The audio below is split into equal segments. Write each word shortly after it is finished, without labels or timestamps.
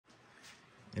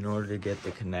In order to get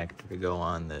the connector to go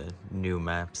on the new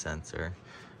map sensor,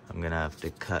 I'm gonna have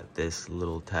to cut this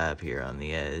little tab here on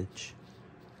the edge,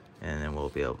 and then we'll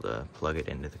be able to plug it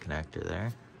into the connector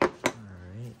there.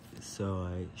 Alright, so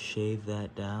I shaved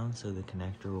that down so the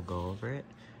connector will go over it,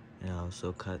 and I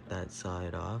also cut that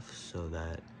side off so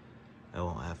that I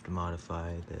won't have to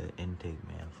modify the intake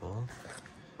manifold.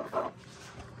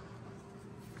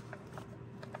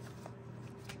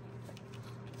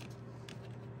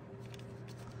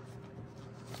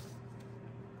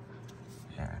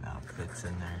 There, now it fits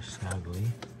in there snugly.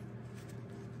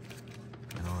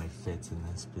 It only fits in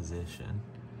this position.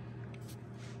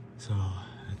 So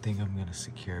I think I'm gonna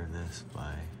secure this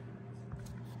by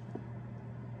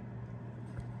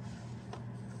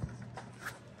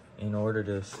in order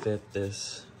to fit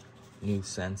this new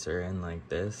sensor in like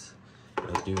this,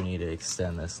 I do need to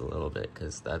extend this a little bit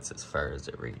because that's as far as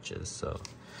it reaches. So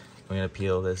I'm gonna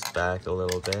peel this back a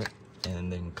little bit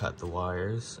and then cut the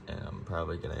wires, and I'm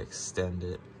probably gonna extend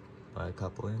it by a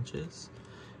couple inches,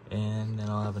 and then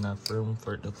I'll have enough room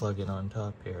for it to plug in on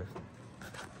top here.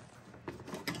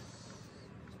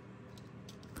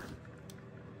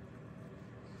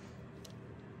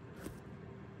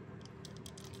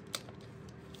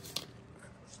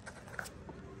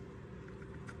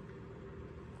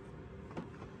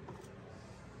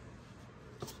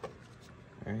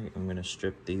 Alright, I'm gonna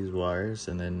strip these wires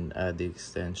and then add the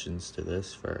extensions to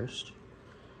this first.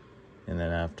 And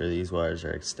then after these wires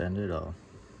are extended, I'll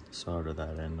solder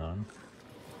that end on.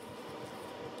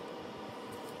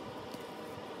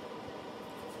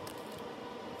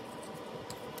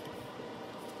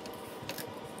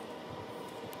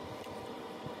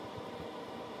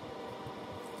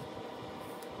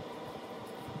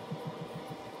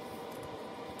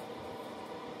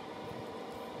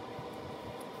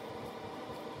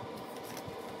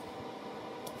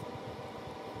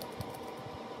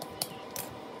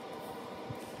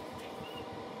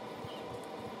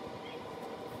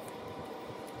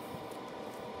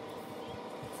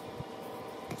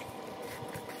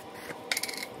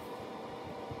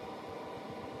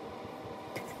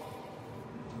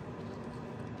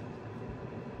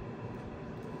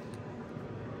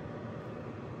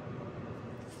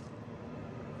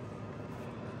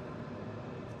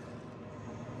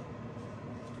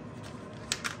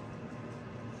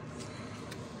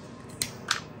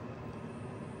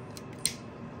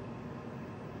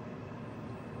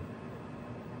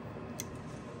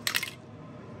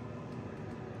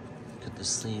 Got the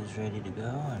sleeves ready to go,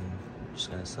 and I'm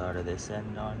just gonna solder this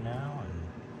end on now,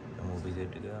 and we'll be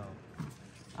good to go.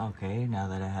 Okay, now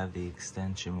that I have the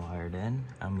extension wired in,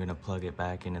 I'm gonna plug it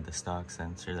back into the stock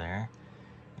sensor there,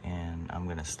 and I'm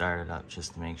gonna start it up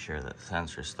just to make sure that the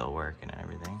sensor's still working and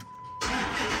everything.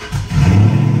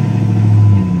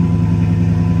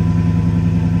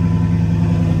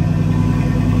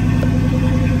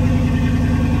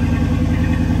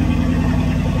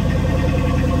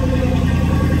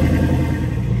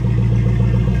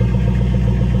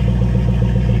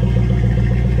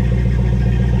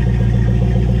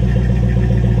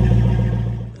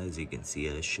 See,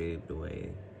 I shaved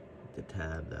away the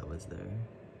tab that was there.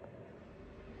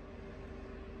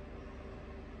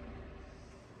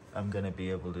 I'm gonna be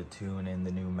able to tune in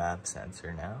the new map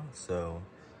sensor now, so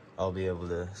I'll be able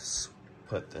to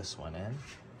put this one in.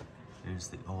 Here's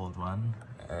the old one.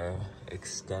 I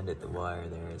extended the wire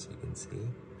there, as you can see.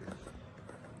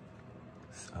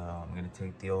 So I'm gonna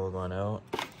take the old one out.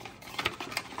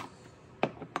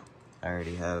 I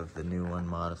already have the new one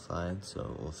modified, so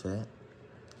it will fit.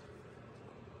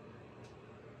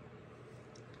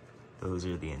 Those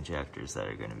are the injectors that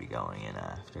are going to be going in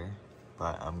after,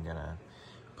 but I'm going to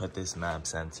put this map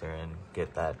sensor in,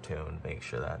 get that tuned, make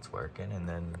sure that's working, and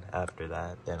then after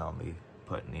that, then I'll be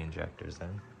putting the injectors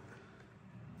in.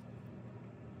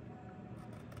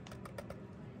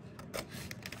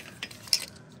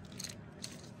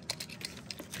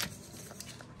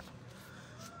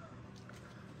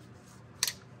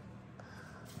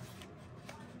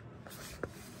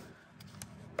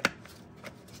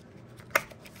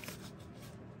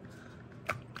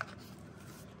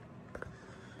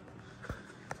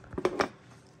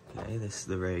 This is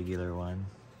the regular one.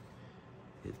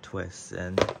 It twists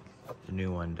and the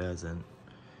new one doesn't.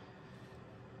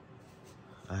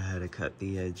 I had to cut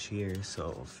the edge here so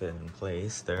it'll fit in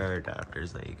place. There are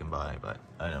adapters that you can buy, but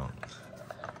I don't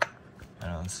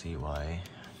see why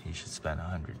you should spend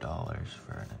 $100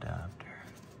 for an adapter.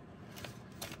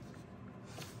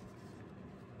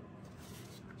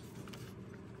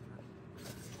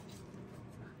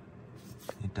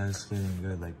 It does fit in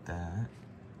good like that.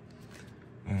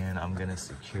 And I'm gonna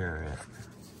secure it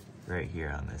right here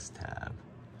on this tab.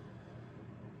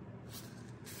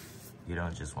 you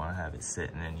don't just want to have it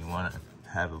sitting in. You want to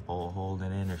have a bolt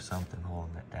holding it or something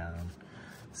holding it down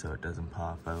so it doesn't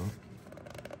pop out.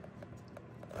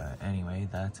 But anyway,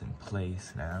 that's in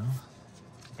place now.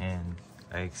 And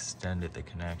I extended the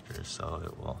connector so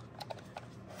it will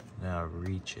now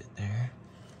reach it there.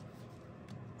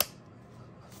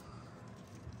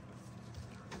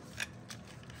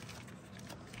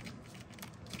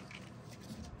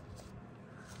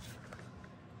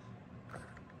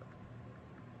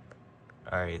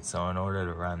 Alright, so in order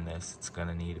to run this, it's going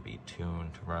to need to be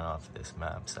tuned to run off this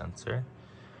map sensor.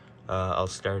 I'll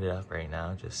start it up right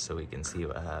now just so we can see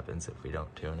what happens if we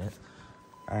don't tune it.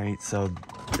 Alright, so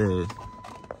the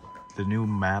new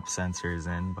map sensor is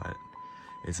in, but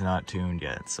it's not tuned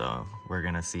yet, so we're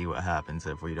going to see what happens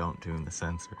if we don't tune the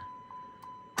sensor.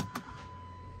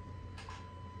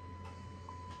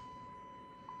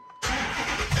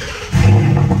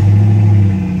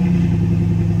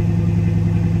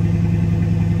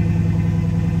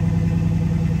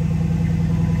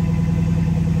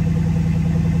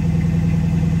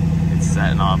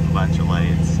 Setting off a bunch of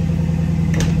lights.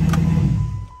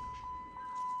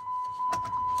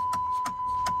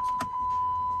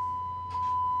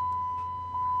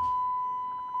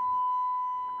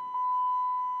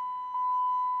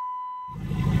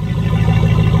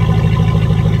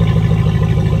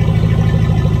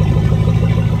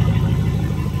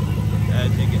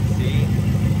 As you can see,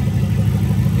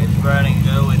 it's running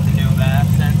good with the new map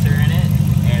sensor in it,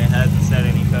 and it hasn't set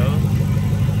any code.